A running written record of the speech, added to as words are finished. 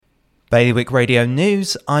Bailiwick Radio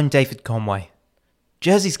News, I'm David Conway.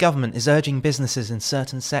 Jersey's government is urging businesses in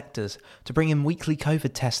certain sectors to bring in weekly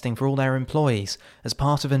COVID testing for all their employees as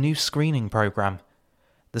part of a new screening programme.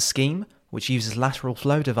 The scheme, which uses lateral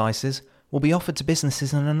flow devices, will be offered to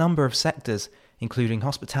businesses in a number of sectors, including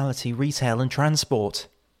hospitality, retail and transport.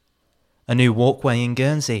 A new walkway in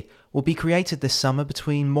Guernsey will be created this summer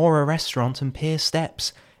between Mora Restaurant and Pier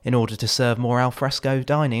Steps in order to serve more alfresco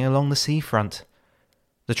dining along the seafront.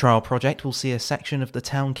 The trial project will see a section of the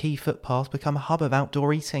Town Quay footpath become a hub of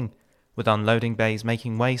outdoor eating, with unloading bays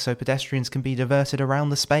making way so pedestrians can be diverted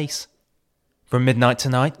around the space. From midnight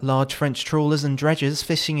tonight, large French trawlers and dredgers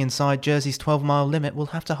fishing inside Jersey's 12-mile limit will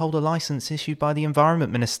have to hold a licence issued by the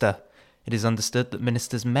Environment Minister. It is understood that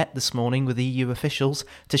ministers met this morning with EU officials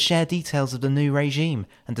to share details of the new regime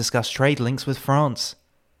and discuss trade links with France.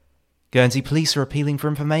 Guernsey police are appealing for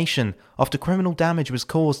information after criminal damage was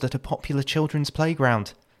caused at a popular children's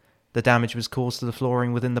playground. The damage was caused to the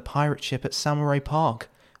flooring within the pirate ship at Samurai Park,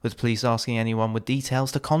 with police asking anyone with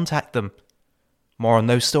details to contact them. More on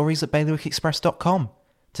those stories at bailiwickexpress.com.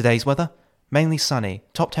 Today's weather, mainly sunny,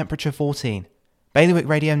 top temperature 14. Bailiwick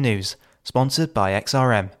Radio News, sponsored by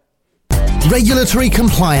XRM. Regulatory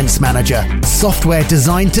Compliance Manager, software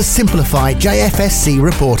designed to simplify JFSC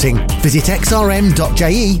reporting. Visit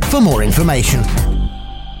xrm.je for more information.